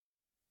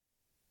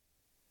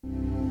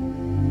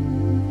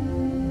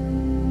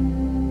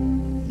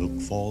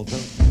for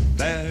the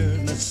bare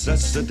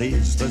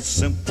necessities, the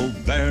simple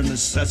bare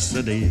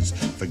necessities.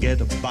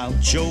 Forget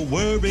about your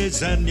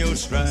worries and your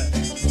strife.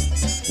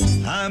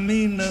 I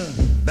mean the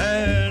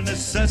bare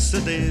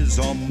necessities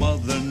are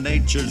Mother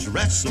Nature's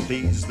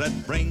recipes that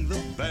bring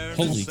the bare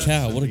Holy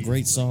cow, what a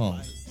great song.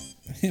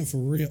 Yeah, for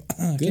real.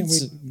 I Good, can't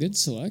wait. good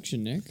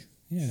selection, Nick.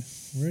 Yeah,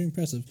 very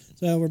impressive.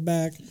 So we're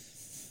back.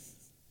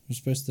 We're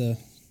supposed to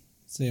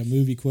say a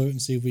movie quote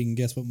and see if we can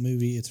guess what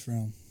movie it's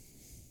from.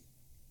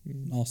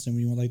 Austin,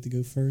 would you like to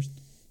go first?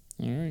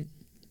 All right.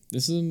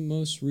 This is the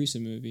most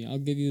recent movie. I'll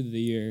give you the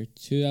year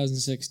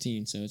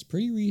 2016, so it's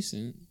pretty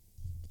recent,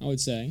 I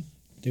would say.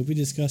 Did we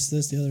discuss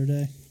this the other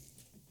day?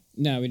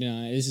 No, we did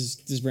not. This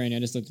is brand new. I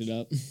just looked it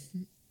up.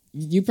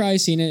 You've probably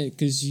seen it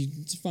because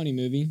it's a funny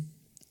movie.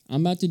 I'm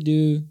about to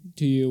do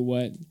to you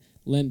what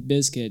Limp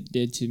Bizkit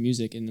did to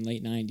music in the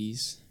late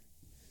 90s.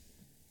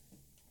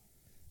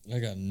 I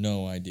got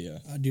no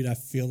idea. Dude, I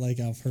feel like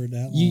I've heard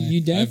that line. You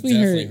I've definitely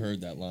definitely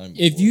heard that line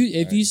before.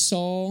 If you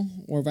saw,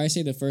 or if I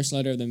say the first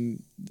letter of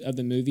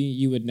the movie,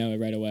 you would know it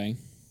right away.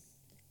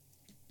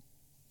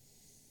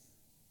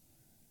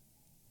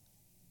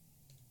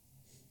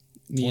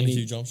 Need 22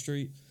 any- Jump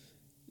Street?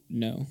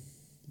 No,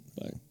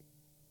 but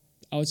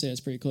I would say that's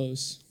pretty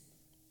close.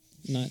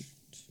 Not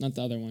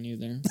the other one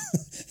either.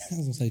 I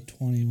was going to say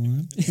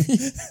 21.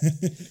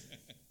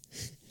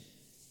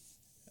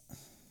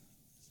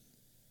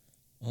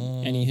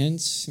 Any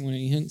hints? You want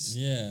any hints?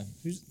 Yeah.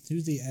 Who's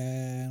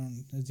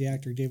the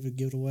actor give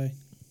it away?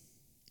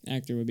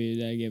 Actor would be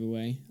that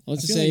giveaway.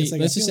 Let's I just feel like say it's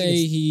like- I let's just feel like say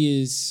it's-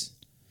 he is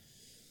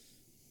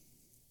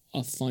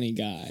a funny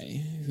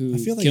guy who I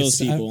feel like kills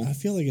it's, people. I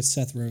feel like it's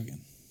Seth Rogen.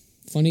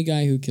 Funny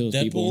guy who kills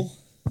people. Deadpool?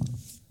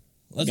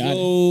 Let's Got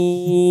go!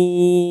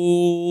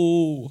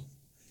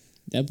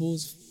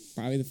 Deadpool's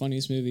probably the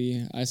funniest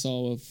movie I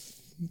saw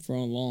for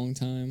a long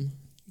time.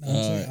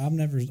 I've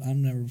never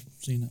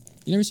seen it.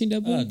 You never seen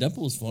Deadpool?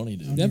 Deadpool's funny,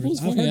 dude. Deadpool's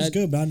I've funny. heard it's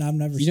good, but I've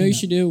never seen it. You know what you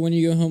should do when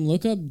you go home?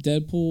 Look up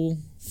Deadpool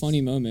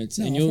funny moments,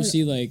 No, and I've you'll heard-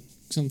 see like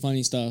some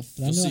funny stuff.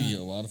 But I You'll know see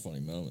a lot of funny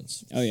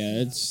moments. Oh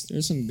yeah,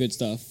 there's some good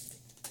stuff.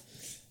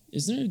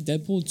 Isn't there a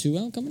Deadpool 2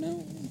 out coming out?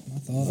 I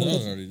thought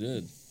I already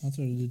did. that's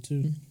what I did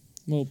too.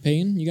 Well,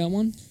 Payne, you got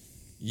one?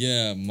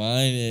 Yeah,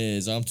 mine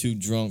is I'm too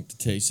drunk to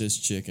taste this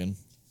chicken.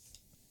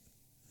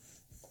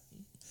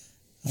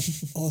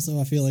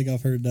 Also, I feel like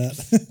I've heard that.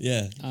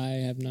 Yeah. I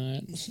have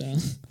not. So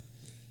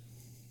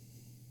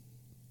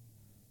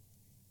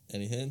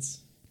Any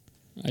hints?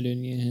 I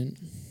didn't get a hint.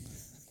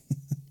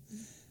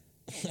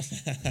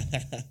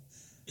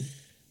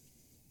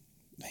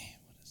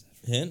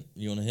 Hint?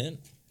 You want a hint?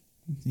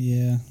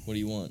 Yeah. What do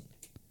you want?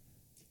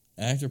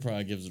 Actor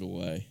probably gives it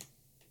away.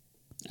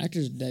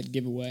 Actors dead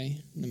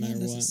giveaway, no matter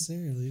Not what.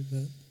 necessarily,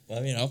 but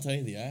I mean, I'll tell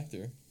you the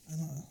actor. I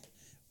don't know.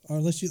 Or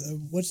unless you,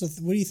 what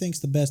do you think's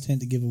the best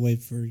hint to give away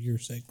for your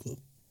said clue?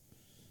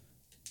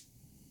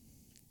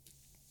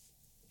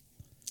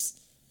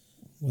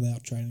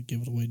 Without trying to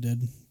give it away dead.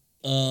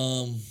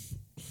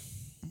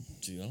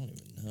 Dude, I don't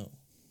even know.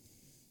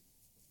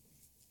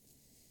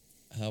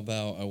 How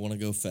about I want to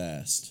go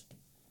fast?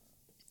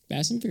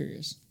 Fast and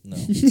Furious. No.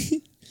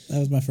 That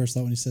was my first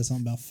thought when you said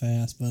something about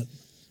fast, but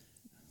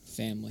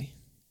Family.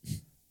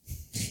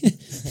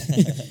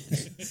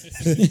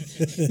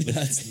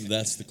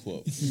 That's the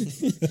quote.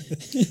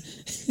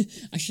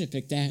 I should have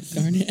picked that,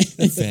 darn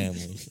it.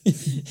 Family.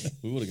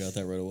 We would have got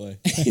that right away.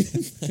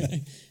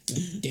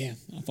 Damn,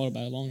 I thought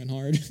about it long and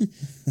hard.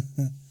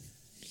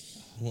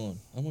 Come on.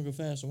 I'm going to go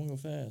fast. I want to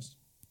go fast.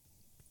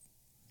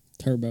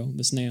 Turbo,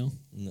 the snail.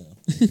 No.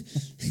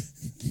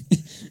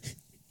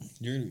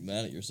 You're going to be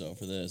mad at yourself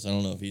for this. I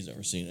don't know if he's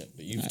ever seen it,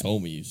 but you've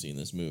told me you've seen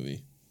this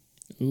movie.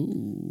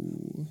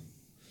 Ooh.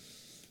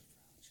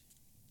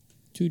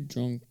 Too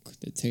drunk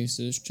to taste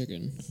this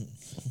chicken.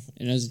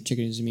 And as a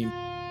chicken, does it mean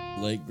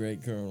Late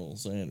great Colonel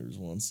Sanders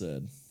once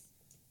said,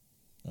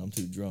 I'm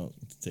too drunk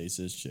to taste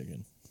this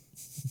chicken.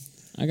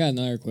 I got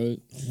another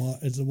quote.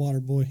 it's a water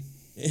boy.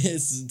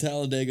 It's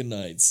Talladega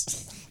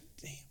Nights.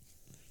 Damn.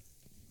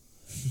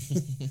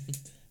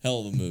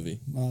 Hell of a movie.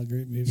 Oh,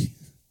 great movie.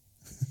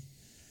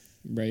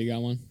 Bray, you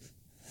got one?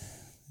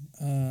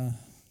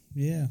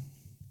 Yeah.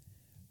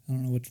 I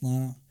don't know which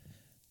line.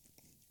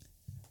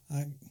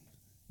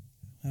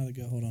 How'd it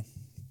go? Hold on.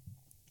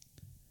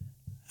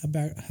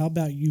 How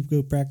about you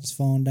go practice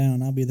falling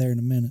down? I'll be there in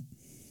a minute.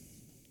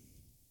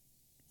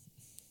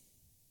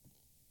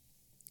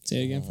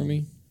 Say it again for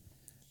me.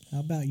 How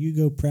about you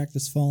go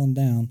practice falling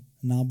down,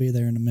 and I'll be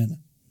there in a minute.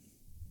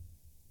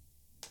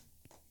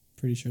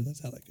 Pretty sure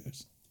that's how that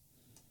goes.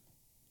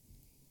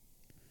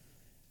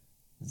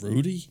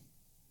 Rudy?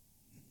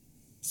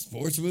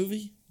 Sports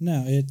movie?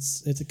 No,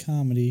 it's a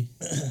comedy.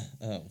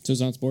 Oh. So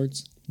it's not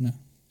sports? No.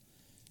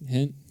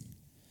 Hint?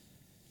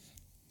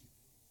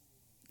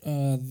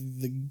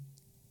 The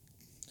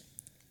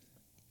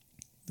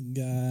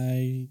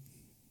guy,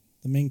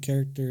 the main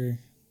character,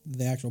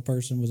 the actual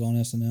person was on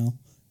SNL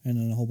and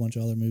in a whole bunch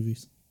of other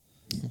movies.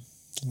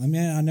 I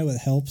mean, I know it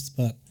helps,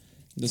 but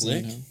This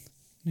Click?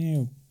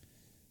 no.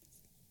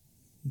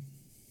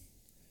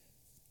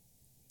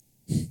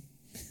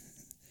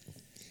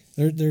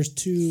 There's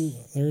two.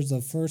 There's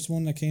the first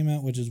one that came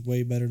out, which is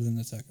way better than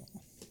the second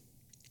one.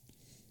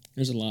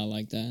 There's a lot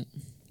like that.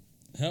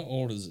 How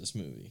old is this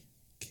movie?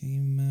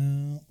 Came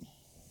out.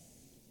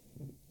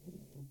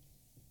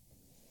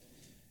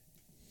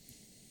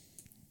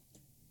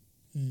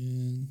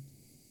 And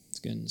It's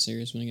getting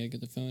serious when I gotta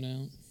get the phone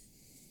out.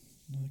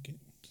 look at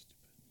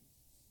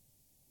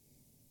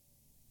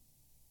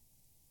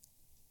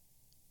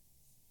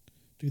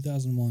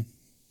 2001.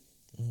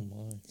 Oh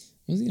my! I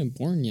wasn't even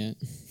born yet.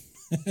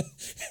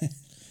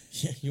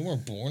 Yeah, you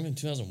weren't born in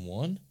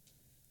 2001.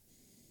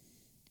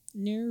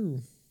 No.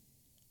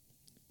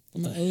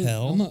 I'm What the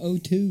hell? I'm a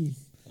 02.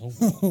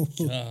 Oh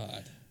my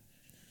god!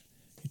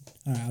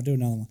 All right, I'll do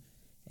another one.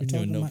 I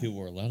didn't even know about- people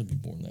were allowed to be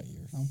born that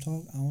year. I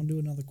want to do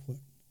another quote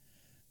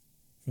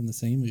from the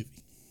same movie.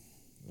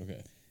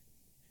 Okay.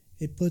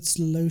 It puts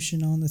the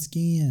lotion on the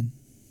skin.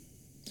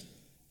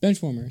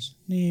 Benchwarmers.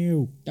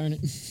 No. Darn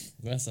it.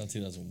 That's not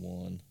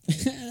 2001.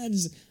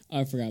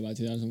 I forgot about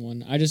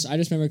 2001. I just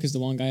remember because the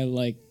one guy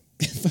like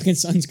fucking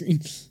sunscreen.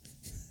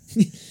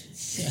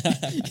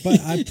 But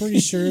I'm pretty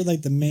sure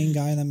like the main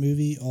guy in that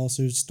movie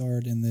also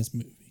starred in this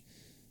movie.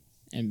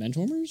 And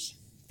Benchwarmers?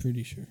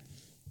 Pretty sure.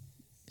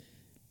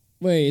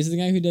 Wait, is it the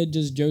guy who did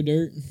just Joe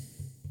Dirt?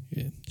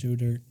 Yeah, Joe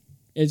Dirt.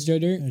 It's Joe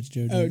Dirt? It's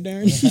Joe Oh, Dirt.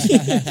 darn.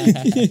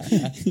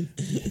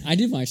 I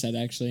did watch that,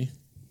 actually.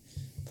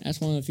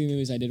 That's one of the few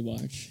movies I did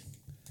watch.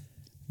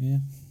 Yeah,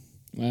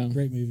 Wow.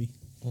 great movie.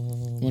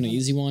 Want an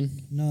easy one?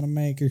 Not a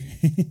maker.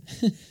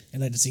 I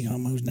like to see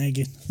homos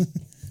naked.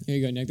 Here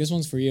you go, Nick. This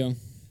one's for you.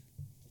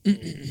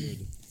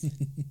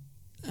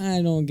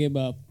 I don't give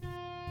up.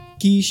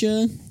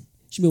 Keisha,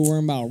 she be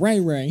worrying about Ray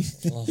Ray.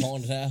 A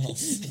haunted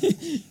house.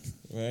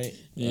 Right?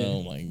 Yeah.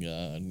 Oh my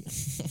god.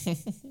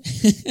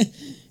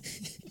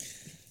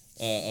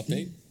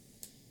 Update?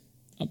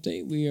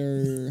 Update,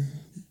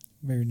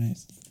 Very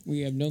nice.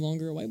 we have no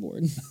longer a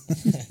whiteboard.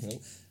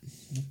 Nope.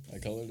 I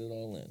colored it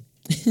all in.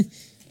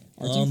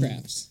 Arts and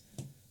crafts.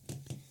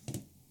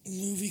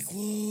 Movie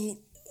quote.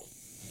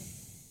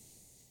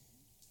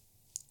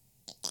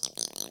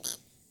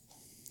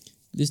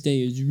 This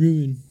day is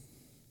ruined.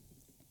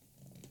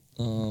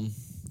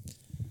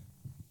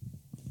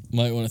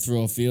 Might want to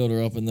throw a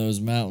fielder up in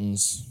those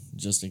mountains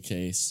just in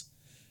case.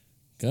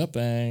 Gut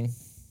bang.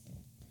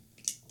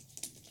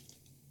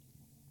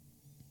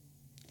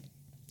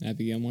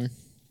 Happy Gilmore.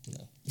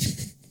 No.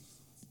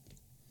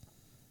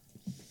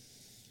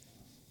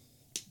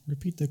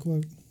 Repeat the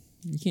quote.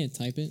 You can't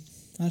type it.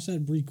 I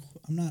said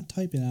I'm not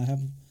typing. I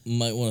have.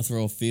 Might want to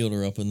throw a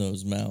fielder up in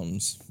those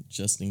mountains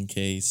just in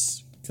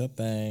case. Gut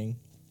bang.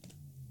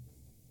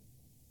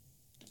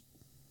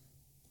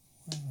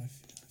 Wow, I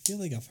feel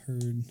like I've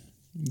heard.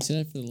 You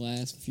said that for the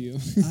last few.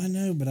 I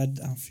know, but I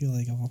feel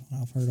like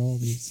I've heard all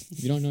these.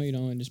 If you don't know, you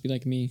don't. Just be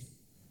like me.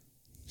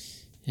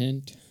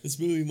 Hint. This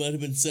movie might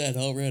have been said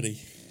already.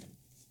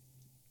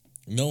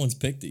 No one's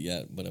picked it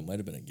yet, but it might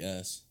have been a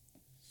guess.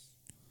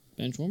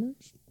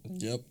 Benchwarmers?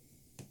 Yep.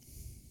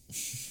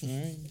 All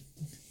right.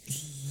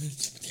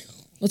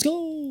 Let's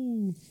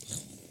go.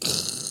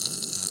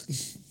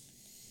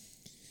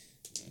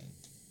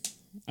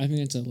 I think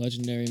it's a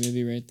legendary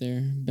movie right there.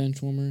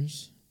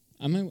 Benchwarmers.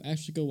 I might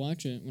actually go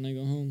watch it when I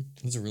go home.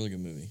 It's a really good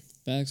movie.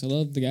 Facts. I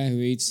love the guy who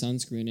eats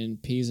sunscreen and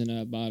pees in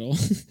a bottle.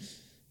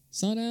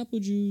 It's not apple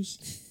juice.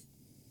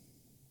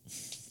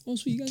 Oh,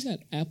 so you guys got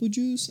apple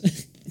juice?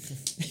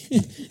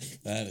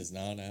 That is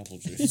not apple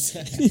juice.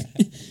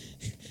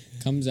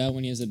 Comes out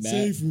when he has a bat.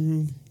 Safe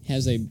room.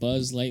 Has a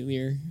Buzz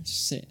Lightyear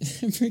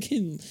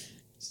freaking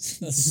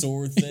A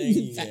sword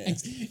thing. Yeah.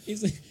 facts.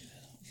 He's like,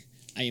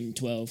 I am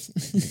 12.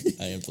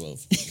 I am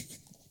 12.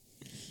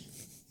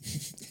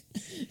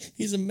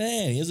 He's a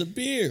man. He has a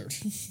beard.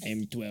 I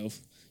am 12.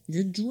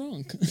 You're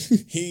drunk.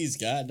 He's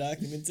got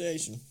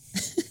documentation.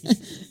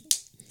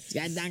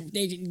 Got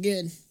documentation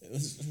good.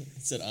 It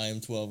said I am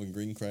 12 in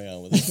green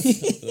crayon with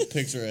a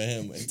picture of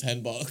him and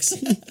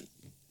 $10.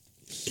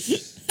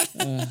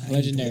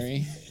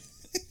 Legendary.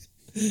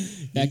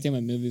 Back then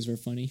when movies were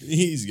funny.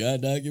 He's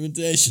got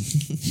documentation.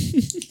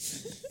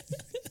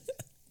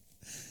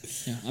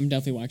 Yeah, I'm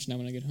definitely watching that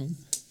when I get home.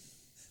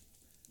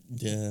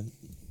 Yeah.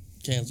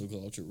 Cancel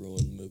culture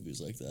ruined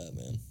movies like that,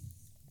 man.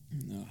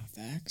 No,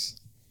 facts.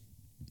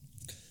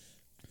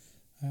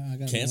 I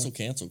got Cancel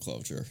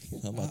culture.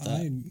 How about that?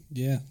 I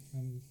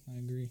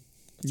agree.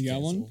 You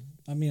got one? Cancel.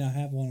 I mean, I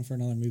have one for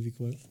another movie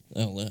quote.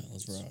 Oh, yeah,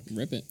 let's rock.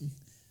 Rip it.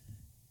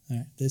 All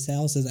right, this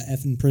house is a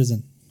effing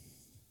prison.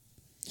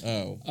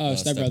 Oh,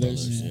 Step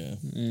Brothers. Yeah.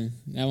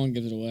 That one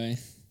gives it away.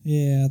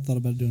 Yeah, I thought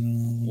about doing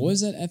another one. What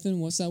is that effing?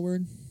 What's that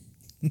word?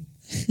 You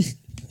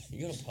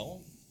got a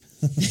poem?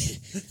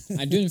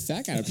 I do in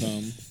fact got a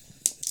poem.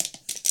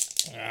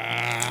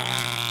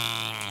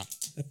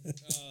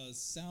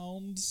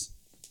 Sounds.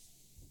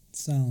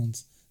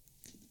 Sounds.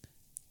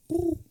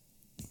 Walk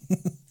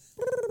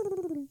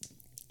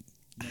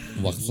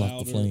the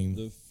Louder, flame.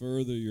 the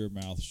further your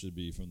mouth should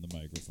be from the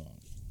microphone.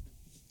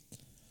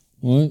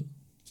 What?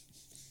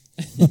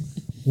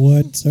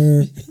 What,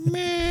 sir?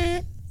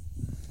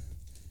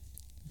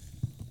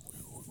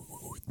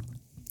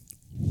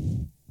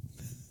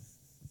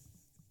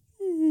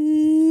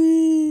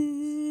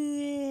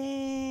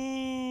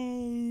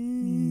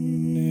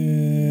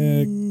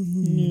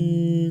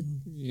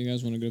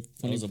 a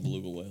That funny. was a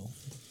beluga whale.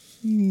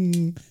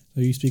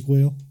 So you speak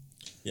whale?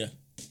 Yeah.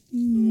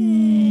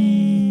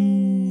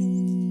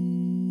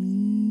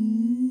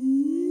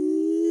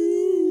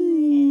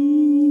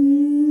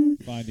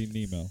 Finding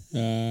Nemo.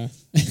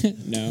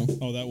 No.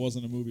 Oh, that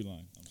wasn't a movie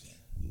line. I'm sorry.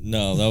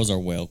 No, that was our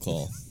whale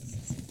call.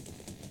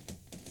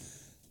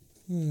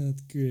 Oh,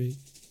 that's great.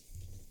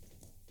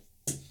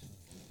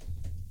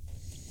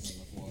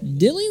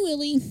 Dilly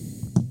Willy.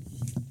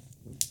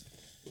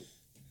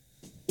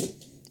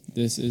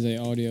 This is a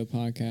audio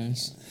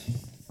podcast,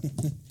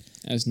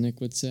 as Nick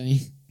would say.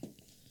 Is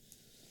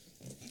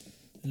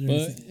there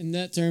But anything- in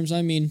that terms,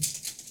 I mean,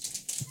 sick.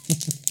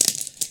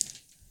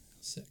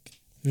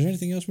 Is there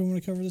anything else we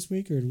want to cover this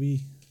week, or do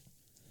we?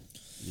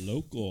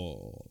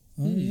 Local.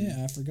 Oh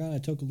yeah, I forgot I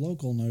took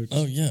local notes.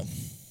 Oh, yeah.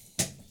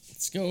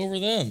 Let's go over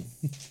them.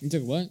 you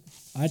took what?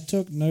 I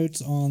took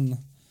notes on.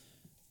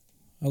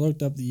 I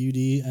looked up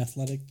the UD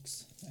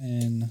athletics,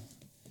 and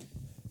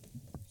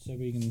so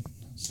we can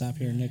stop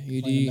here, Nick.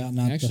 complaining about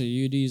not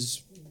Actually,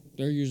 UD's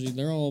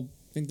they're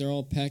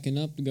all packing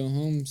up to go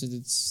home since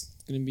it's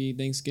gonna be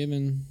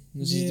Thanksgiving.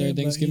 This is Yeah, their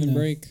but, Thanksgiving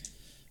break.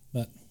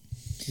 But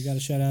we got to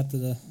shout out to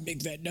the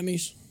Big fat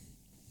dummies.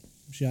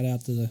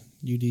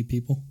 UD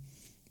people.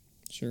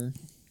 Sure.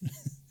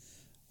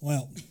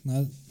 Well,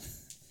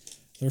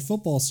 their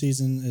football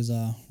season is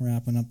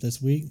wrapping up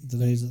this week.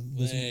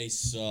 They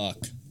suck.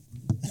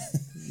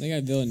 They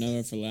got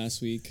Villanova for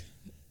last week.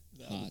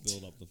 Hot.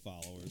 Build up the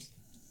followers.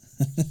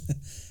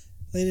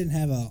 They didn't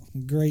have a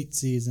great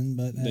season,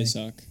 but They hey,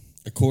 suck.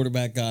 A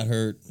quarterback got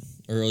hurt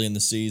early in the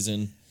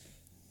season,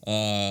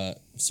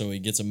 so he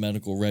gets a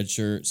medical red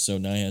shirt. So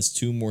now he has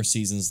 2 more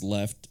seasons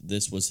left.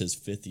 This was his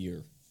 5th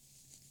year.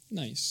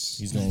 Nice.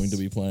 He's going to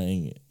be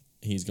playing.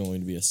 He's going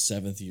to be a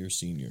 7th-year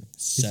senior.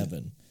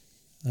 7.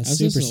 a How's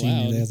super this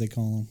senior, allowed? as they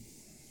call them.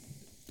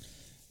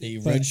 He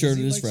But- redshirted Does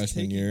he, his like,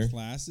 freshman taking year,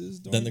 Classes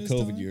during then the this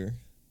COVID time? year.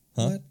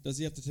 Huh? What? Does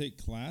he have to take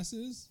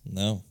classes?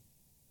 No.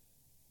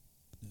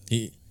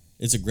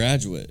 It's a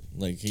graduate.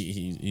 Like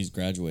he's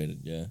graduated.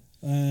 Yeah.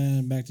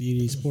 And back to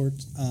UD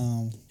sports.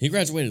 He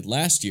graduated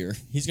last year.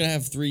 He's gonna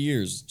have 3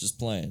 years just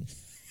playing.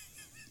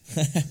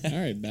 All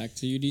right, back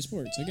to UD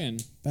sports again.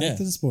 Back Yeah.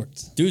 to the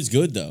sports. Dude's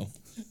good though.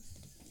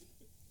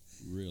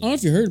 Really? I don't know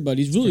if you heard, but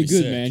he's really Pretty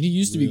good, sick. man. He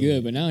used to be Really?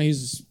 good, but now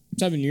he's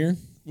 7-year.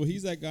 Well,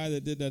 he's that guy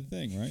that did that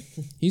thing, right?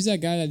 He's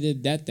that guy that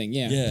did that thing.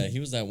 Yeah. Yeah, he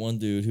was that one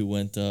dude who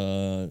went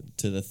to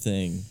the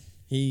thing.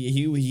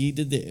 He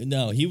did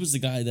the he was the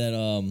guy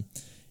that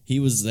he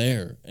was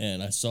there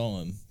and I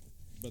saw him.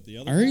 But the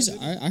other I heard, guy he's,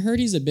 didn't? I heard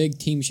he's a big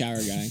team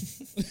shower guy.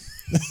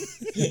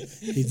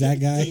 He's that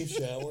guy.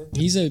 shower.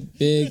 He's a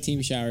big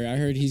team shower guy. I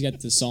heard he's got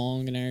the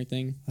song and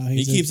everything. He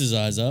He's keeps his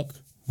eyes up.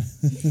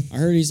 I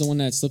heard he's the one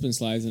that slip and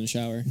slides in the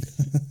shower.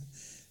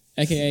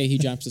 AKA he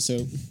drops the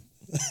soap.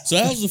 So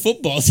how's the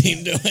football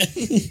team doing?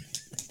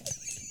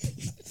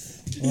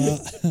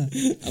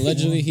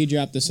 Allegedly he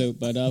dropped the soap.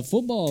 But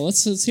football,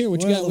 let's hear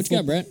what you Well, got. What you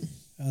got, Brett?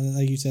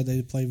 like you said,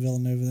 they played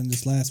Villanova then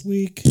this last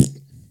week.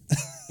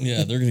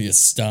 Yeah, they're gonna get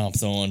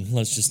stomped on.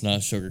 Let's just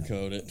not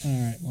sugarcoat it. All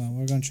right. Well,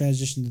 we're going to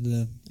transition to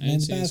the I didn't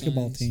men's see the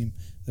basketball signs. team.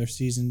 Their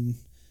season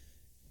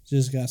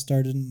just got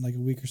started like a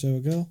week or so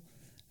ago,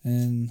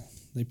 and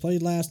they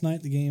played last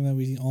night. The game that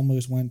we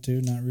almost went to,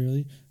 not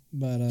really,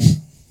 but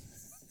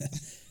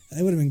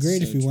it would have been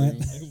great So if we true. went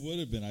It would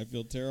have been. I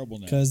feel terrible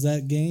now. because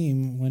that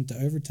game went to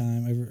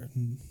overtime.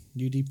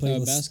 UD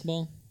played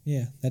Basketball?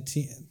 Yeah, that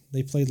team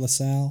they played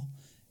LaSalle,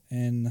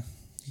 and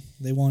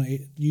they won.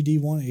 UD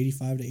won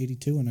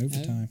 85-82 in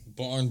overtime.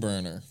 Barn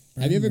burner.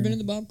 Have you ever been to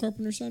the Bob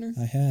Carpenter Center?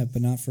 I have,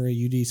 but not for a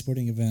UD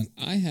sporting event.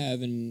 I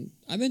have, and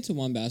I've been to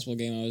one basketball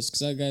game. I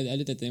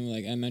did that thing with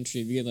like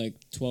elementary. If you get like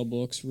 12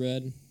 books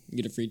read, you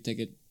get a free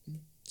ticket.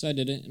 So I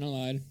did it, and I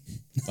lied.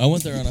 I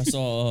went there and I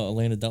saw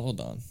Elena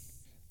Deladon.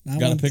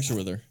 Got a picture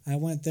with her. I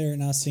went there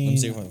and I Let seen. me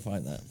see if I can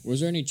find that. Was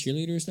there any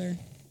cheerleaders there?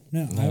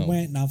 No, I No.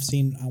 went and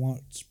I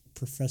watched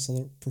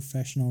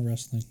professional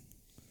wrestling.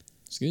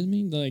 Excuse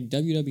me, like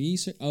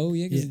WWE. Oh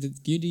yeah, because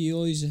UD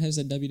always has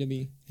that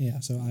WWE. Yeah,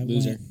 so I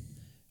Loser.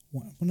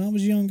 went. When I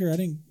was younger, I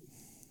didn't.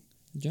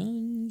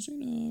 John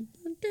Cena.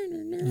 I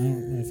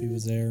don't know if he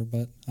was there,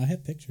 but I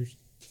have pictures.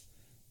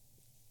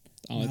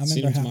 I'll I see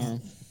him remember how-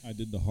 tomorrow. I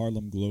did the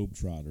Harlem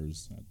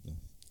Globetrotters at the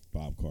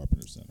Bob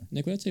Carpenter Center.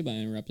 Nick, what did I say about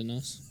interrupting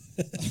us?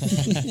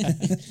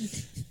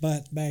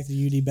 But back to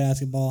UD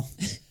basketball,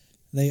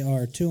 they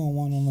are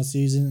 2-1 on the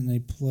season, and they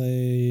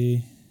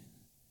play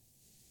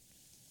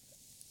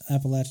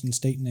Appalachian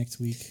State next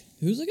week.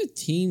 Who's like a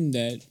team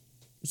that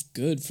was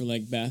good for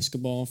like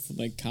basketball for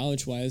like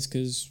college wise?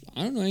 Because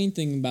I don't know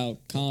anything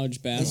about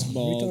college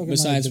basketball talking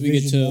besides like we get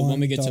Division to I, when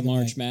we get to talking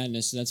March like-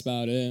 Madness. That's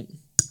about it.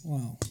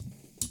 Wow.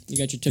 You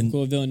got your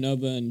typical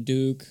Villanova and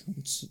Duke.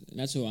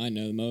 That's who I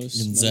know the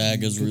most.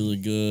 Gonzaga's really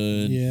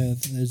good. Yeah,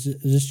 is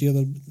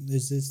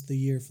this the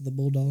year for the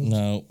Bulldogs?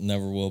 No,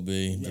 never will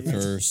be. They're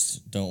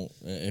cursed. Don't.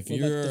 If What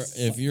about you're the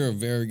if you're a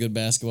very good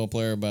basketball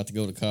player about to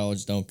go to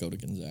college, don't go to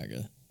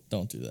Gonzaga.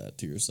 Don't do that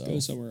to yourself. Go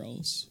somewhere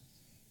else.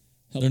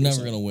 Help They're never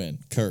yourself. gonna win.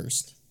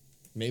 Cursed.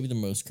 Maybe the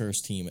most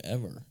cursed team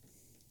ever.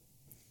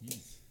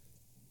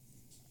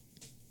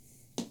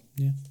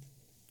 Yeah.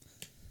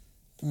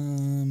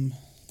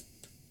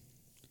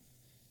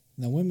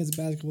 The women's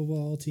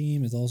basketball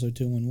team is also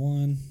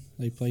 2-1.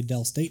 They play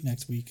Dell State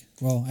next week.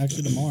 Well,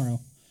 actually tomorrow.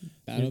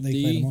 Battle of They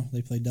the play tomorrow.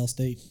 They play Dell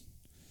State.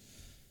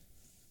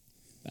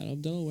 Battle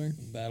of Delaware.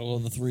 Battle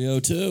of the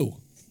 302.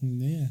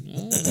 Yeah.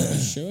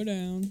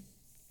 Showdown.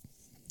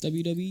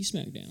 WWE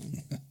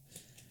SmackDown.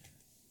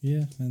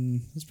 Yeah,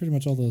 and that's pretty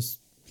much all those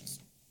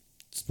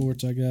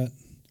sports I got.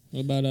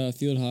 What about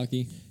field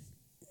hockey?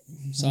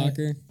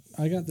 Soccer?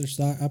 I got their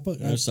soccer.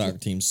 Their soccer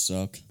teams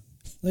suck.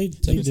 They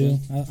do.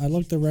 I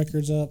looked the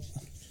records up,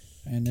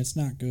 and it's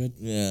not good.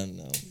 Yeah,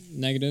 no.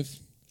 Negative.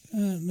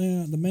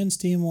 No, the men's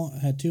team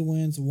had 2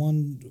 wins,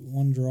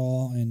 one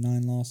draw, and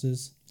 9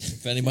 losses.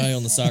 If anybody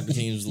on the soccer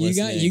team is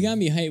listening, You got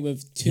me hyped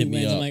with 2 hit me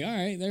wins. I'm up. like, all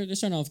right, they're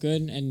starting off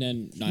good, and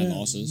then 9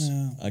 losses.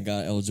 No. I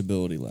got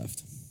eligibility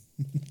left.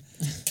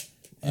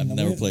 I've the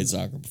never win- played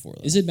soccer before.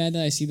 Though. Is it bad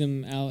that I see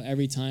them out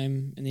every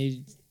time,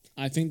 and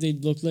I think they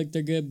look like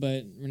they're good,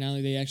 but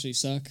reality they actually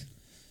suck?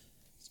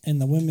 And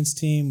the women's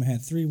team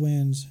had 3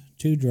 wins,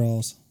 2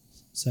 draws,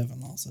 7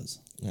 losses.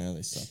 Yeah,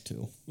 they suck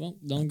too. Well,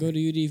 don't go to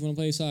UD if you want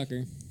to play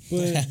soccer.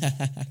 But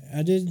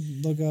I did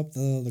look up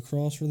the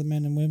lacrosse for the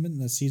men and women.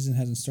 The season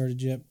hasn't started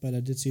yet, but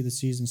I did see the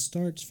season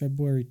starts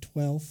February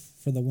 12th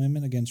for the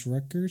women against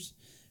Rutgers,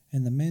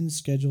 and the men's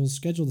scheduled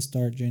to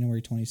start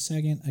January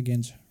 22nd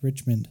against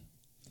Richmond.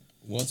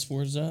 What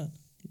sport is that?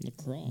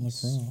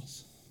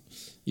 Lacrosse.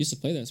 Used to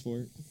play that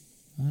sport.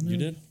 I know. You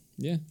did?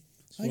 Yeah.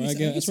 I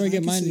That's where I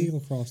get mine. see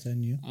lacrosse,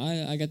 didn't you?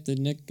 I got the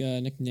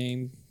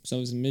nickname, so I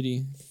was in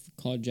MIDI,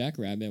 called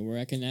Jackrabbit, where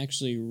I can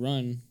actually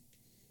run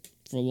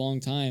for a long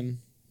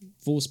time,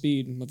 full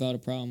speed, without a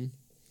problem.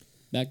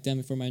 Back then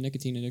before my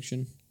nicotine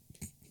addiction.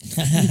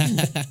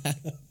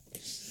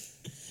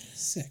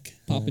 Sick.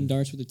 Popping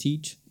darts with a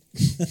teach.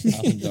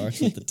 Popping darts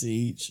with the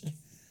teach.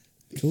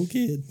 Cool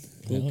kid.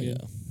 Hell yeah.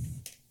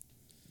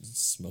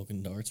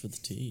 Smoking darts with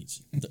the teach.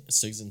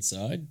 Cigs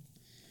inside?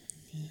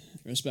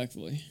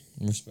 Respectfully.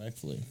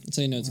 Respectfully. That's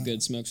how you know it's a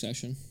good smoke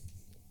session.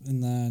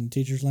 In the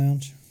teacher's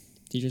lounge.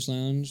 Teacher's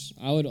lounge.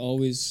 I would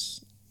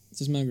always,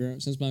 since my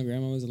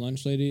grandma was a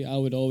lunch lady, I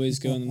would always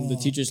go in the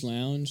teacher's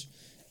lounge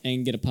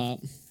and get a pop.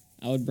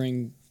 I would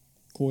bring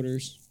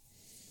quarters,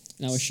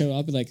 and I would show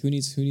up, be like, who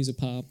needs a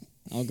pop?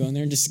 I'll go in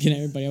there and just get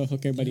everybody. I would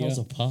hook everybody How's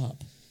up. a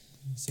pop?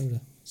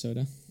 Soda.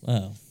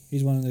 Wow.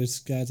 He's one of those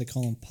guys that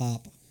call him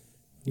Pop.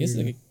 It's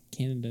like Weirdo. a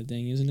Canada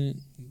thing, isn't it?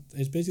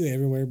 It's basically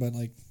everywhere but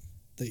like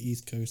the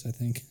East Coast, I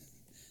think.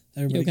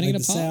 Everybody, can I like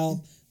get a the pop?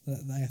 South,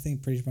 I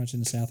think pretty much in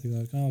the South, they're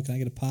like, oh, can I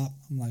get a pop?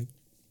 I'm like,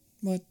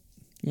 what?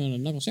 You want a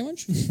knuckle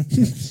sandwich? I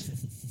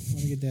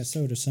want to get that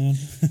soda, son.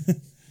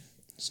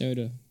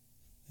 Soda.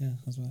 Yeah,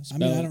 that's what I Spell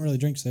mean, I it. don't really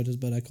drink sodas,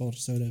 but I call it a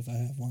soda if I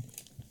have one.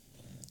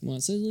 You want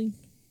a sizzling?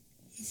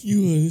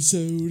 You want a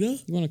soda?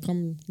 You want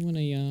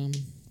a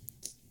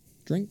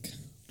drink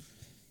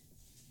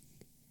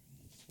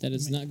that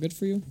is not good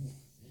for you?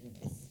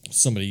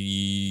 Some of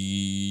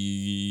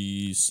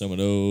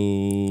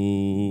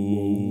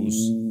those.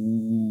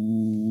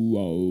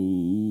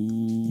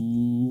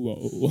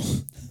 Whoa.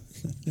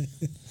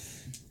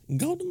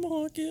 Go to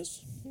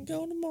Marcus.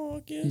 Go to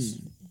Marcus.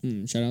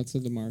 Shout out to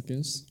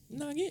DeMarcus.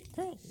 Now get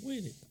crunk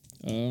with it.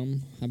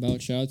 How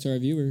about shout out to our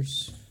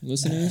viewers,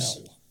 listeners?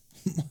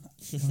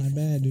 My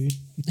bad, dude.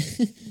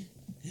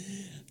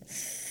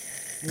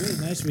 Really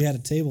nice we had a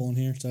table in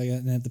here, so I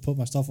didn't have to put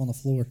my stuff on the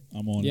floor.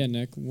 I'm on Yeah, it.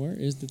 Nick, where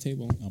is the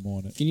table? I'm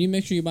on it. Can you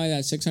make sure you buy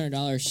that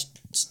 $600?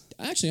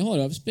 Actually, hold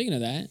up. Speaking of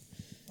that,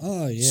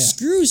 Oh, yeah.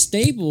 screw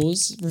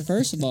Staples.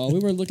 First of all, we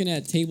were looking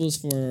at tables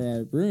for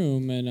our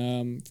room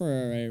and for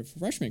our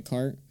refreshment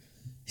cart.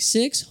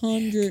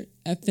 $600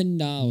 effing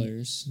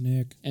dollars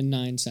Nick. and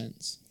 9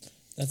 cents.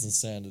 That's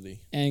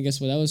insanity. And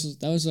guess what? That was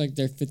like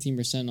their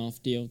 15%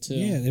 off deal too.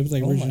 Yeah, it was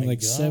like Oh originally my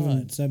like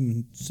God.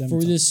 seven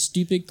For this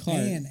stupid cart.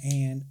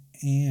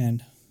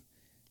 And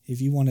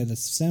if you wanted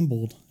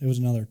assembled, it was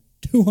another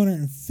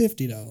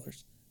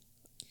 $250.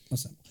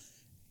 Assembled.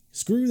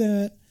 Screw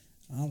that.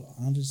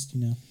 I'll just,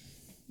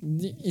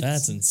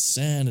 That's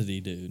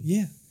insanity, dude.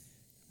 yeah.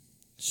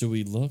 Should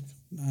we look?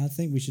 I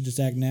think we should just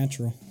act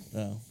natural.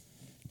 Oh.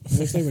 It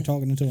looks like we're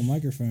talking into a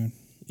microphone.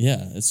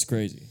 Yeah, it's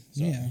crazy.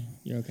 Sorry. Yeah.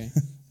 You're okay.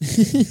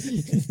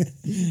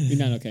 You're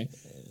not okay.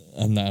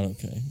 I'm not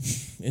okay.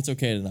 It's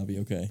okay to not be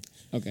okay.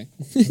 Okay.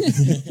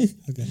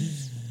 Okay.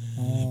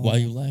 Why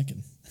you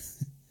lacking?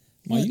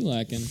 Why you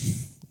lacking?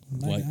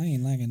 Why- I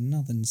ain't lacking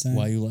nothing, son.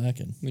 Why you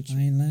lacking? Which I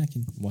ain't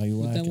lacking. Why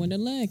you that lacking? one that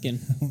lacking?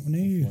 No.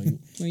 Why you,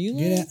 Where you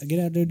Get lacking?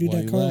 out there, do Why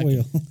that you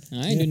cartwheel. I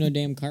ain't doing no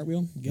damn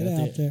cartwheel. Get Get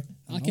out there.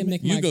 I can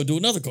make you my go do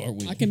another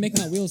cartwheel. I can make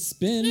my wheels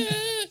spin.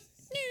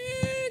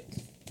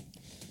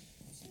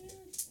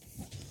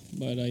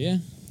 But yeah.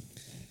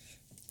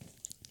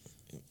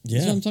 That's what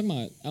Yeah. I'm talking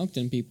about.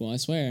 Elkton people, I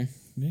swear.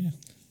 Yeah.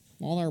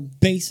 All our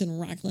bass and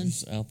rackling.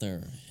 Just out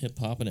there hip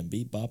hopping and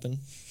beat bopping.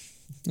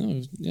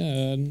 Oh,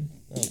 yeah.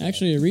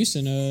 Actually, a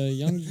recent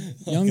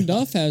young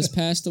Duff has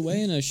passed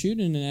away in a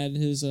shooting at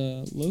his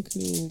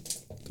local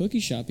cookie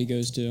shop he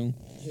goes to.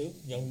 Who?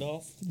 Young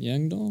Dolph?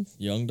 Young Dolph.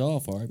 Young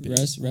Dolph, R.I.P.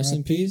 Rest in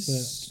R.I.P.,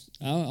 peace.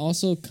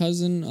 Also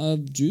cousin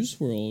of Juice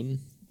World.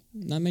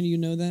 Not many of you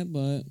know that,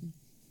 but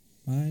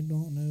I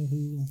don't know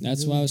who.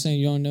 that's why I was saying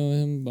you don't know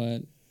him,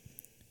 but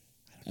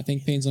I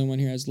think Payne's the only one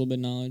here has a little bit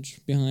of knowledge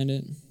behind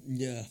it.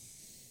 Yeah.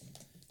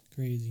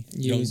 Crazy.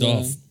 Young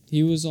Dolph.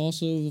 He was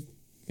also,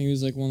 he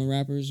was like one of the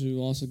rappers who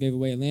also gave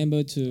away a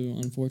Lambo to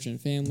an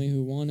unfortunate family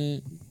who won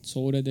it,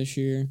 sold it this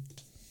year.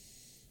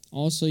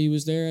 Also, he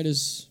was there at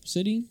his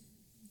city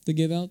to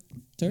give out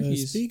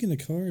turkeys. Speaking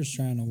of cars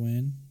trying to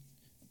win,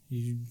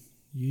 you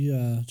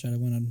try to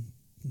win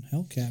a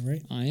Hellcat,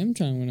 right? I am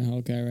trying to win a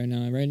Hellcat right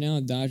now. Right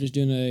now, Dodge is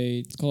doing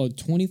it's called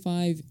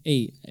 25-8.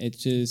 It's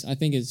just, I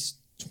think it's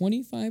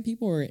 25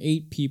 people or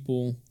 8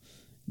 people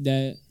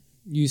that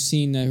you've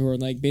seen that who are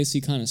like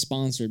basically kind of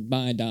sponsored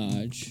by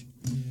Dodge.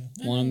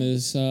 Yeah. One of them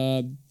is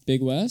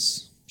Big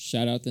Wes.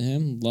 Shout out to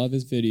him. Love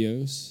his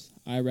videos.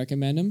 I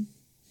recommend him.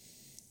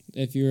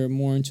 If you're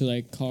more into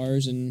like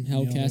cars and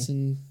Hellcats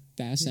and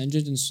fast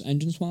engines and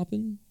engine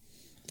swapping,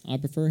 I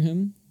prefer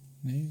him.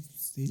 You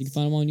can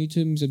find him on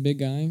YouTube. He's a big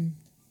guy.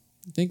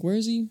 I think, where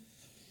is he?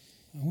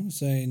 I want to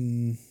say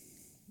in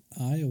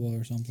Iowa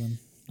or something.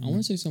 I want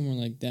to say somewhere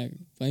like that.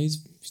 But he's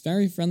a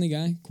very friendly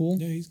guy. Cool.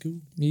 Yeah, he's cool.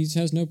 He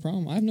has no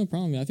problem. I have no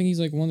problem. I think he's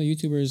like one of the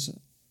YouTubers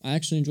I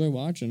actually enjoy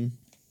watching.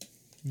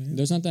 Yeah.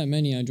 There's not that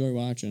many I enjoy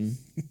watching.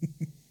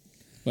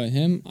 But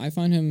him,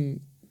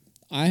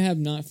 I have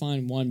not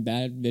found one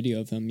bad video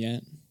of him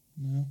yet.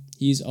 No.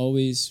 He's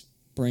always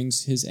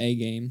brings his A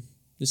game,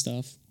 the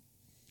stuff.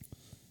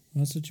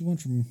 Well, that's what you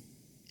want from him.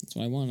 That's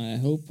what I want. I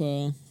hope,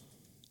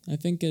 I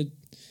think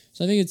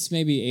it's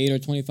maybe 8 or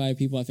 25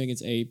 people. I think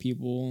it's 8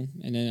 people.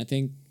 And then I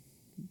think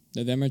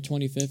November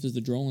 25th is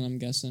the drawing, I'm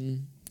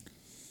guessing.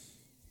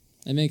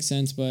 That makes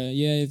sense. But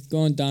yeah, if you go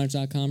on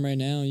Dodge.com right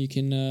now, you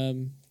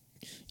can,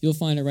 you'll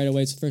find it right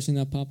away. It's the first thing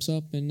that pops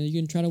up. And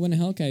you can try to win a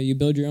Hellcat. You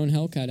build your own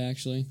Hellcat,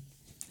 actually.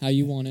 How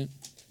you want it.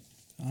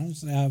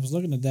 Honestly, I was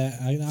looking at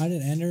that. I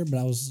didn't enter, but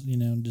I was,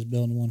 just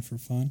building one for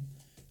fun.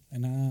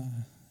 And I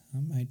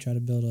might try to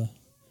build a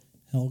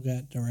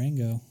Hellcat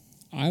Durango.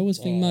 I was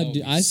thinking about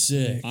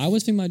I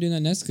was thinking about doing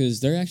that next because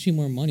they're actually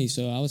more money.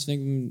 So I was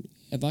thinking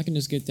if I can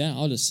just get that,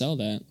 I'll just sell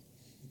that.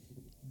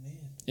 Man.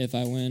 If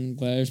I win,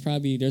 but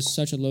there's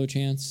such a low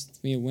chance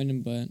of me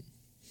winning, but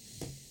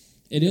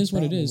it is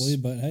what it is.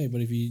 But hey,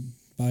 if you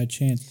by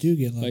chance do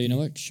get lucky, but you know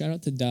what? Shout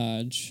out to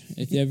Dodge.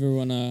 If you ever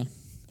wanna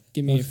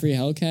give me a free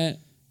Hellcat,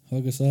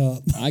 hook us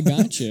up. I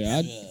got you.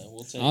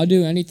 I'll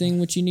do anything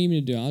what you need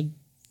me to do. I'll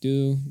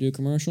do a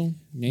commercial.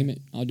 Name it.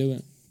 I'll do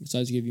it.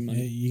 Besides give you money.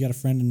 Hey, you got a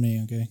friend in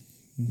me, okay?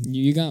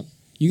 You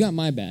got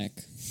my back.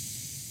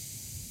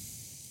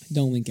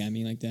 Don't wink at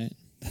me like that.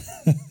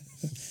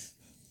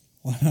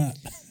 Why not?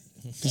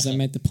 Because I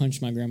meant to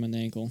punch my grandma in the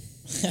ankle.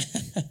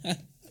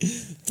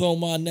 Throw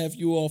my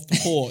nephew off the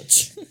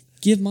porch.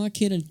 Give my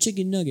kid a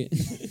chicken nugget.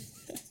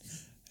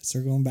 So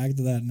we're going back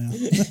to that now.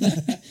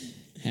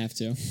 Have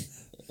to.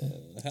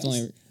 It's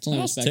only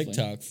how's respectfully.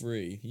 TikTok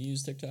free? You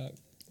use TikTok?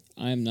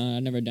 I am not. I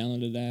never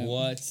downloaded that.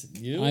 What?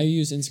 You? I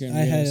use Instagram.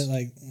 I had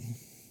it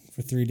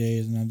for 3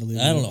 days and I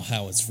deleted it. I don't know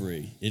how it's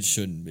free. It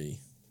shouldn't be.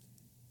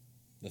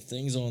 The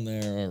things on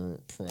there are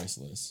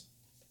priceless.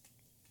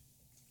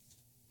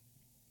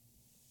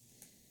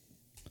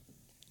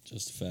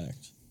 Just a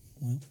fact.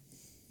 Well,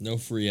 no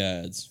free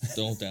ads.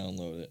 Don't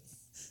download it.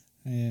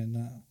 And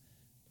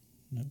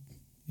nope.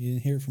 You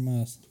didn't hear it from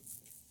us.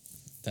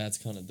 That's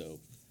kind of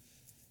dope.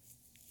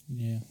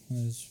 Yeah, that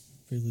is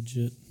pretty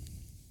legit.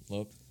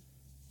 Look.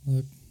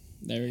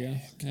 There we go.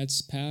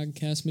 That's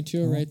podcast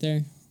material right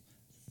there.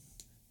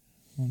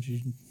 Why don't you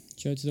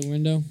show it to the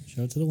window?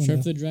 Show it to the window. Show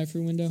it to the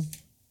drive-through window.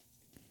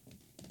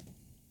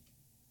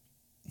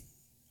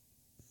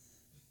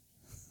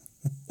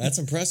 That's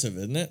impressive,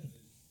 isn't it?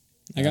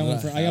 I got one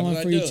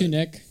for you too,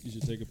 Nick. You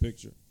should take a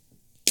picture.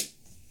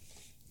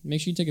 Make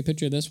sure you take a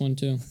picture of this one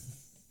too.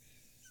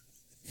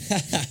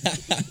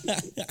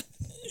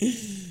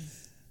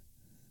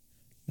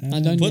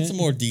 I'm done. Put some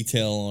more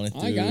detail on it,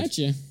 dude. I got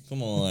you.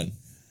 Come on.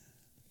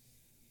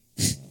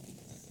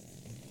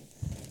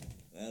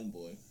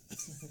 Boy.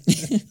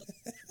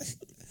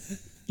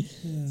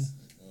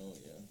 Oh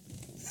yeah.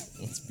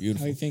 That's beautiful.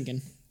 How are you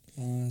thinking?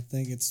 I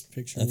think it's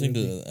picture. I think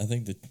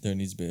that there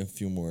needs to be a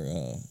few more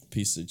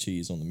pieces of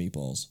cheese on the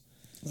meatballs.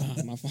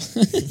 My fault.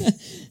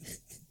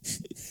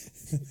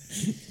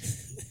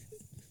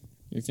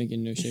 You're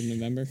thinking No Shave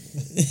November?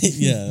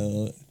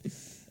 Yeah.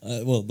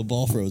 Well, the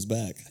ball throw is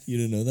back. You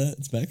didn't know that?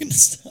 It's back in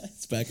style.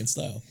 It's back in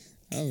style.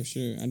 Oh,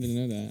 sure. I didn't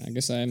know that. I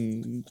guess I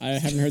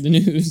haven't heard the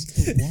news.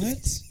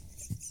 What?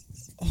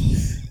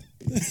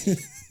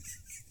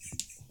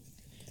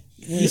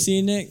 You want to see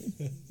it, Nick?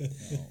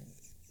 No.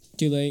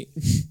 Too late.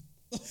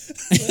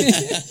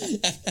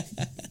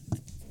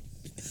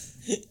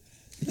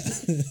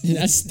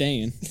 That's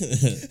staying.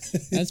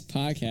 That's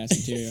podcast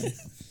material.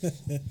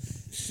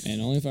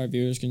 And only if our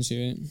viewers can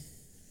see it.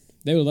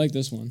 They would like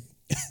this one.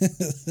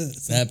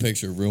 That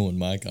picture ruined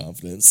my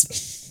confidence.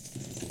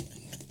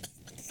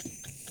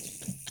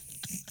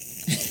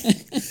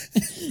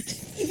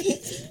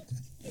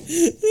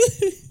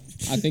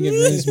 I think it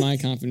ruins my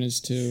confidence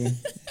too.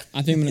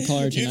 I think I'm gonna call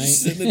her You're tonight.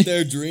 just sitting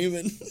there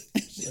dreaming.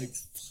 Like,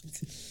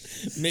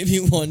 fuck. Maybe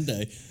one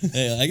day.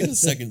 Hey, I got a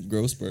second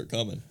growth spurt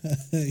coming.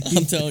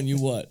 I'm telling you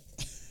what.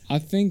 I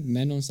think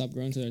men don't stop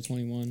growing until they're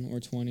 21 or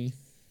 20.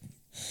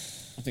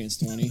 I think it's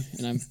 20,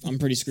 and I'm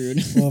pretty screwed.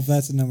 Well, if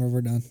that's the number,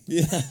 we're done.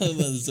 Yeah, I was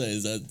about to say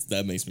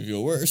that makes me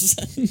feel worse.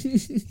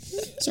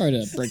 Sorry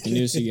to break the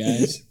news to you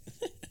guys.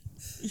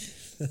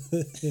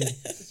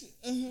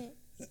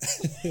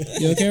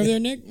 You okay over there,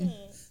 Nick?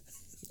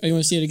 Oh, you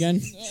want to see it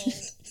again?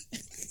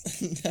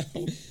 No.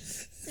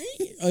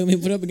 Oh, you want me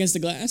to put it up against the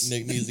glass?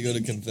 Nick needs to go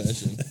to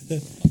confession.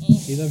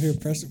 He's up here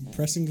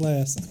pressing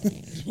glass.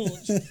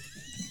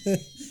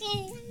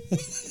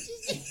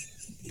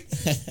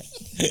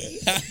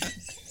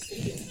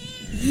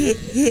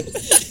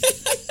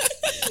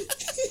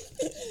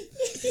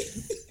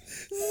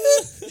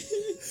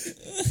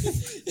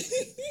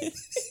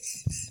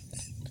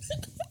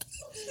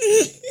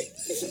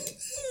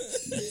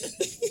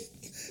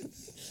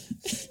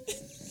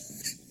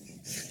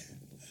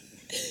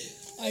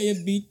 I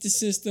have beat the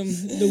system.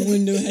 The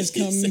window has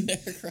come. He's there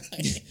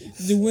crying.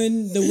 The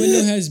window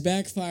has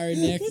backfired,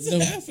 Nick. What's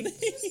happening?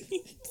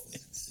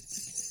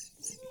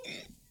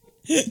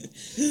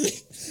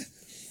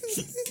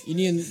 You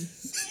need.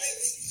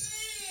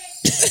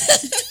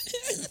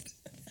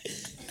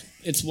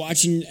 It's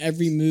watching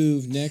every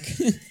move, Nick. Turn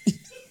it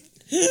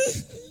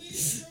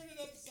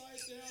upside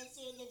down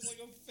so it looks like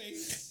a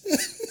face.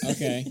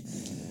 Okay.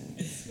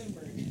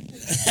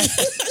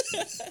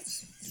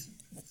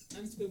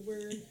 I'm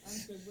Squidward. No,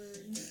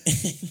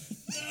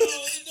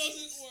 it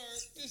doesn't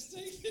work. Just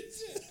take it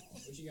down.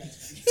 What you guys?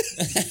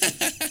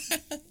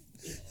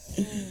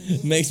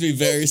 Makes me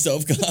very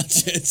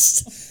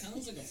self-conscious.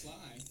 Sounds like a fly.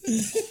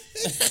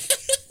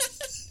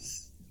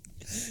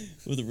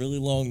 With a really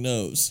long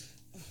nose.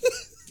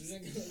 Does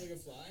that go like a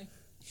fly?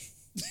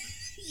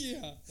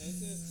 Yeah,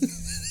 that's it.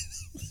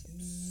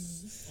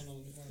 Oh no,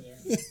 let me find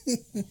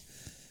there.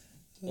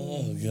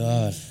 Oh,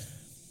 God.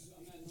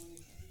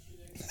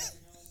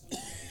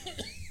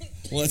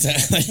 What's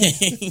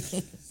happening?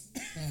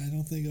 I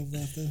don't think I've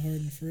laughed that hard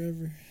in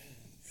forever.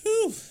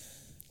 Whew.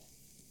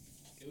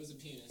 It was a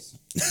penis.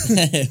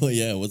 Well,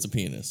 yeah, what's a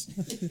penis?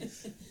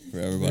 For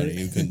everybody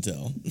who couldn't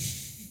tell.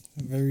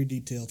 Very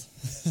detailed.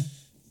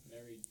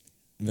 Very.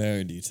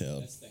 Very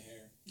detailed. That's the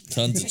hair.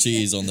 Tons of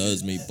cheese on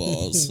those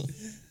meatballs.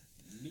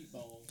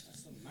 Meatball.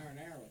 That's some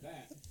marinara with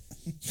that.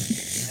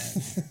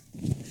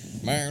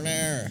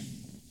 Marinara.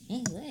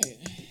 All right.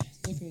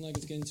 Looking like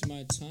it's getting to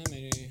my time.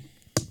 I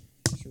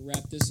should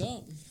wrap this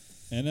up.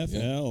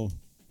 NFL.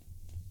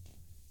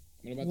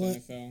 What about What?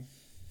 the NFL?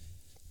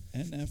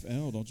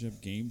 NFL. Don't you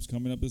have games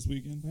coming up this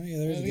weekend? Oh, yeah,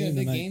 there's a We got a game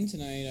big tonight. game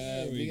tonight.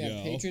 There We we got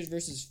go. Patriots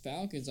versus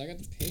Falcons. I got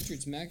the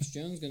Patriots. Max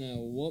Jones gonna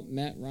whoop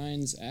Matt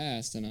Ryan's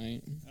ass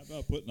tonight. How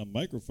about putting a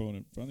microphone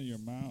in front of your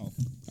mouth?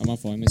 I'm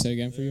off. Let me say it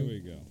again for There you. we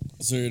go.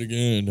 Say it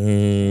again.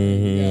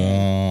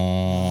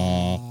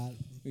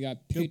 We got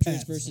Go Patriots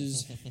Pats.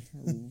 versus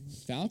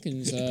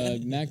Falcons.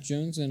 Mac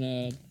Jones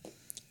gonna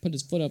put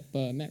his foot up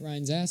Matt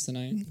Ryan's ass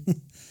tonight,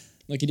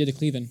 like he did to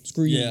Cleveland.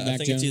 Screw you, Yeah, I Mac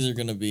think Jones. it's either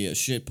going to be a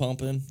shit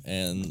pumping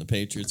and the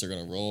Patriots are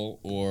going to roll,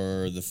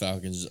 or the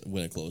Falcons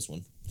win a close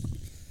one.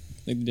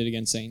 Like they did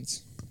against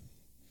Saints.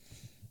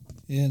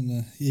 And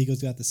the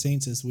Eagles got the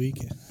Saints this week.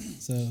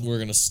 So, We're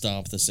going to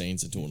stomp the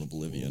Saints into an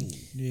oblivion.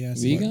 yeah.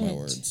 We Mark got my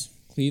words.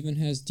 Cleveland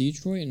has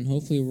Detroit, and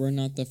hopefully we're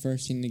not the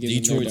first team to give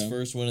Detroit's them no.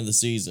 first win of the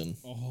season.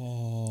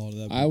 Oh,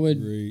 that'd be I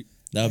would- great.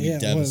 That would be Yeah,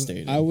 well,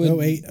 devastating. I would.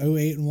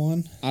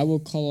 08-1. I will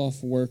call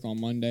off work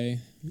on Monday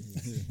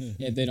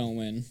if they don't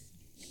win.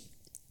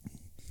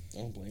 I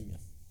don't blame you.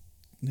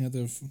 You have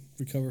to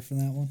recover from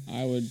that one.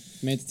 I would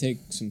may have to take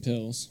some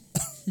pills.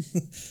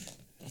 I'm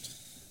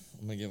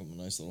going to give him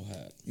a nice little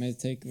hat. May have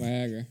to take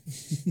Viagra.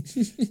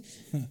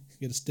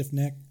 Get a stiff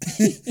neck.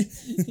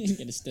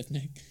 Get a stiff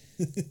neck.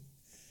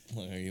 I'm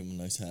going to give him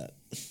a nice hat.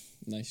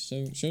 Nice.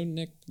 Show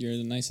Nick your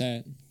nice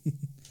hat.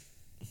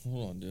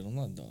 Hold on, dude. I'm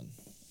not done.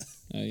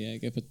 Oh yeah, I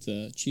gotta put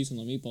the cheese on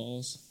the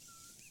meatballs.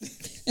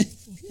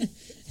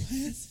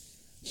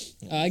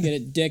 I get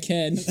it,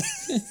 dickhead.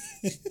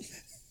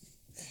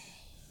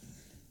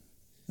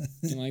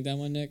 You like that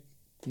one, Nick?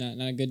 Not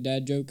a good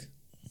dad joke.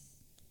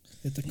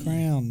 It's a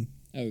crown.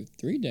 Oh,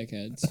 3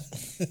 dickheads.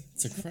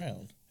 It's a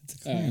crown. It's a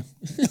crown.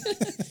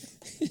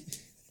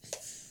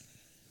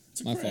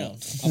 It's a My crown.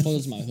 fault. I thought it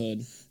was my hood.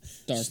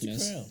 It's a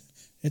Darkness. crown.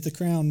 It's a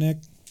crown, Nick.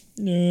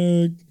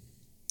 Nick.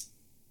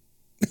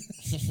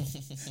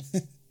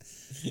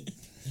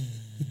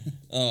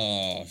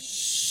 Oh,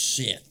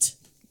 shit.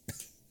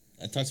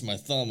 I touched my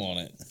thumb on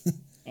it.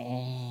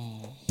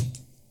 Oh,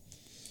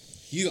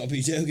 You gotta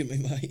be joking me,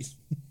 mate.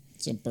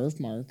 it's a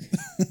birthmark.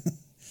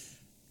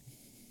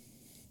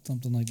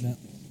 Something like that.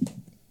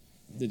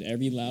 Did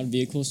every loud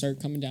vehicle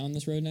start coming down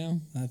this road now?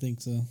 I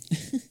think so.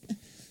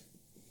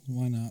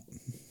 Why not?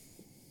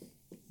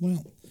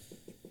 Well,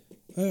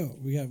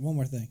 we got one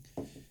more thing.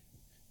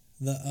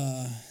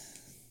 The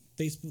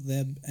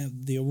Facebook,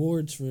 the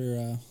awards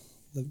for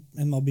the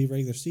MLB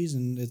regular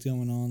season is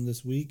going on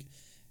this week,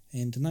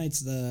 And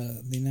tonight's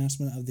the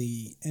announcement of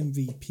the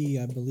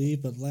MVP, I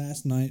believe, but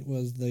last night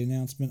was the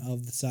announcement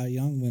of the Cy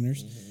Young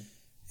winners.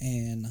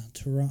 And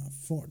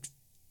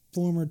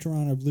former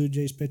Toronto Blue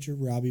Jays pitcher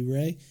Robbie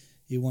Ray,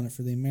 he won it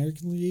for the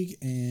American League,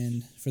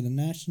 and for the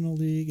National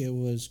League, it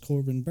was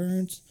Corbin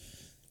Burns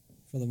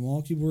for the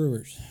Milwaukee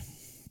Brewers.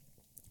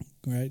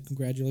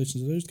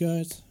 Congratulations to those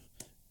guys.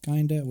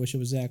 Kinda. Wish it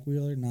was Zach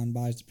Wheeler.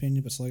 Non-biased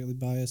opinion, but slightly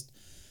biased.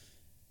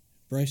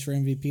 Bryce for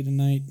MVP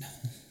tonight.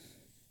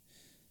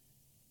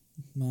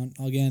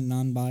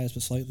 Non-biased,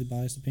 but slightly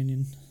biased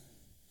opinion.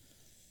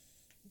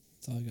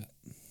 That's all I got.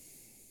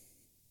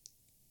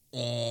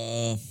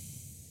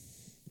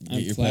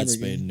 Get your pet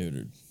spayed and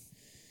neutered.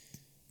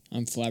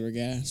 I'm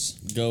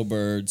flabbergasted. Go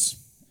Birds.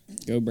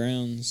 Go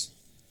Browns.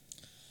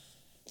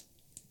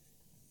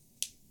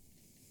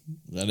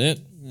 Is that it?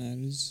 That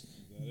is.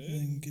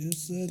 I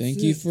guess that's Thank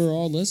it. you for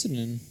all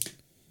listening.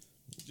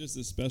 Just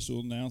a special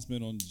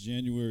announcement on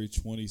January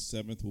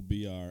 27th will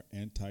be our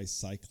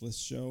anti-cyclist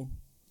show.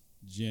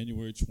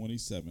 January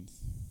 27th,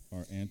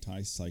 our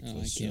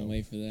anti-cyclist show. I can't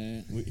wait for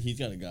that. He's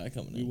got a guy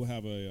coming We in. will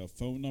have a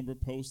phone number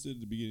posted at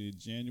the beginning of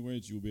January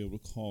that you will be able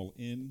to call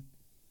in,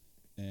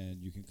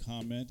 and you can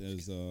comment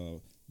as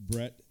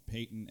Brett,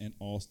 Peyton, and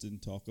Austin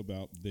talk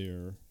about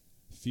their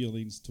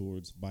feelings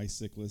towards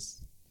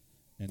bicyclists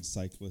and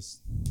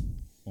cyclists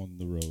on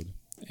the road.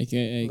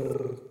 AKA.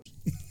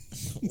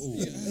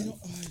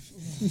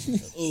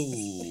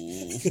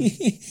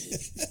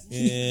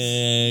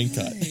 And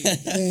cut.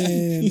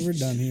 And we're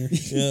done here.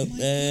 Yep.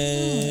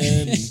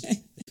 And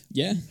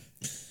Yeah.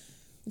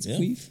 That's Yeah.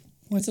 queef.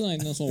 What's a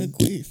nice little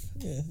queef.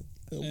 Yeah.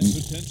 And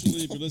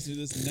potentially, if you're listening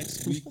to this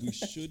next week, we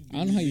should be I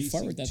don't know how you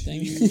fart with that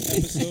thing. releasing 2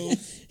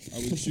 episodes. Are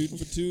we shooting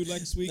for 2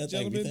 next week, That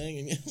thing be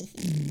gentlemen?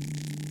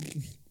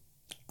 thing.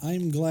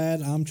 I'm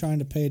glad I'm trying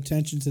to pay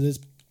attention to this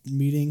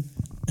meeting.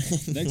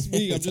 Next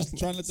week, I'm just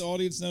trying to let the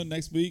audience know.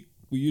 Next week,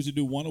 we usually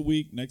do 1 a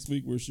week. Next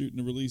week, we're shooting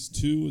to release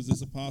 2. Is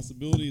this a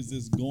possibility? Is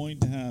this going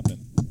to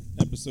happen?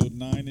 Episode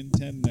 9 and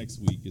 10 next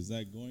week. Is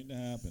that going to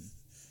happen?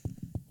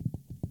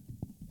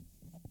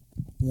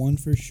 One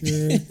for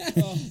sure.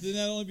 Oh, then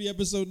that'll only be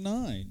episode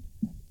 9.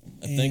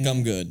 I think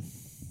I'm good.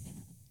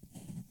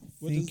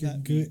 What think does you're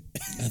that good.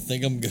 I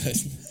think I'm good.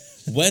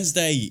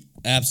 Wednesday,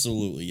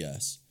 absolutely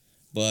yes.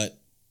 But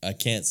I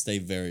can't stay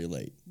very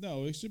late.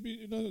 No, it should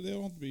be. They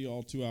don't have to be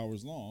all 2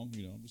 hours long.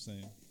 I'm just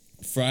saying.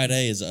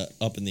 Friday is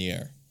up in the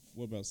air.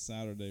 What about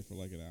Saturday for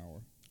like an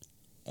hour?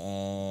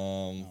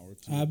 Hour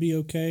 2. I'll be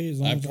okay as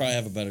long I'd as probably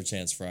have a better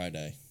chance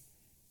Friday.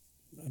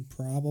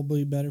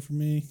 probably better for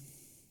me.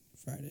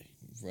 Friday.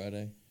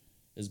 Friday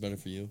is better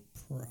for you.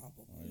 Probably.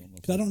 I don't know.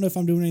 Because I don't know if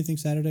I'm doing anything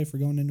Saturday for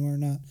going anywhere or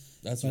not.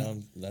 That's But- what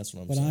I'm. That's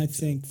what I'm. But saying I too.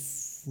 think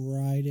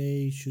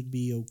Friday should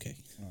be okay.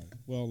 All right.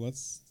 Well,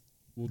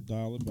 we'll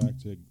dial it back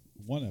to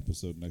 1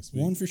 episode next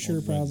week. One for sure,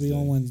 on probably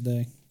on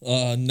Wednesday.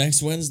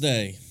 Next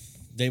Wednesday,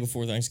 day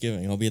before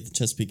Thanksgiving, I'll be at the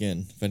Chesapeake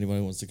Inn. If anybody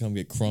wants to come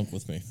get crunk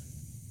with me,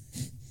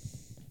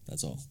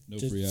 that's all. No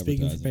Just free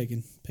speaking for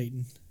advertising.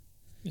 Peyton.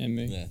 And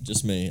me. Yeah,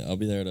 just me. I'll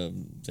be there to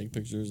take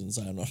pictures and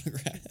sign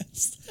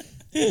autographs.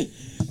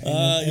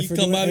 if You we're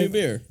come doing buy me a it-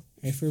 beer.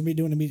 If we're be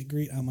doing a meet and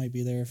greet, I might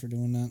be there for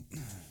doing that.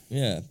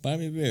 Yeah, buy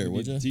me a beer,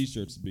 would you?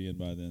 T-shirts to be in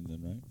by then,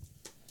 right?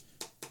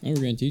 Oh, we're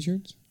getting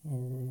t-shirts?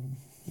 Or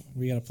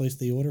we got to place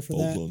the order for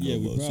that. Yeah,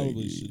 we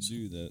probably should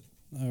do that.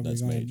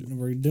 That's major.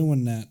 We're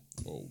doing that.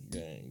 Oh,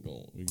 gang,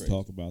 going. We can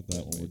talk about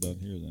that when we're done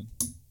here then.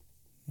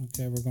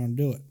 Okay, we're going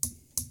to do it.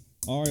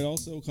 All right,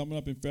 also coming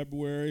up in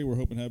February, we're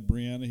hoping to have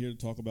Brianna here to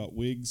talk about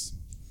wigs.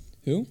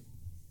 Who?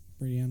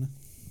 Brianna.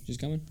 She's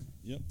coming?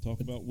 Yep,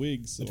 talk about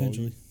wigs. So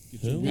Potentially.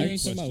 get your Who? Why are you wig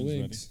talking about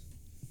questions wigs?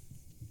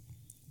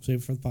 Save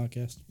it for the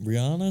podcast.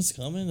 Rihanna's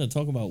coming to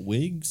talk about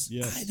wigs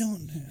ready. Yes. I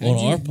don't. on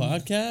I our do-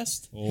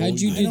 podcast. Oh, How'd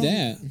you I do don't-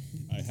 that?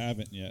 I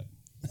haven't yet.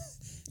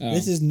 Oh.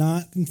 This is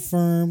not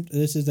confirmed.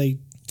 This is a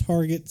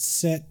target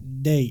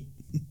set date.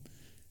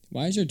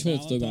 Why is your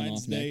toilet still going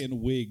Valentine's off, Day Nick?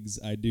 and wigs,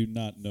 I do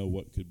not know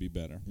what could be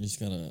better. You just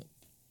gotta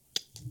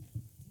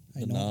I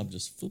the don't- knob,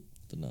 just flip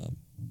the knob.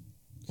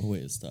 Oh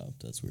wait, it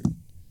stopped. That's weird.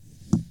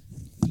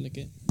 Flick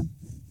it.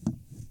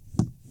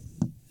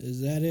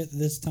 Is that it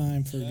this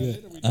time for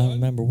good? I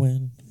remember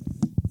when.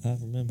 I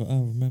remember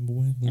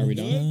when. Are we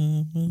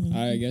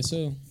I guess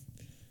so.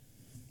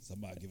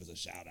 Somebody give us a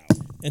shout out.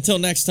 Until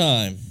next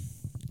time.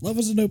 Love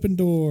is an open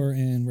door,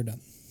 and we're done.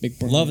 Big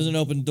burn. Love is an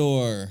open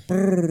door.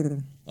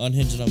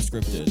 Unhinged and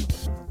unscripted.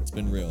 It's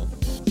been real.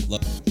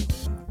 Love.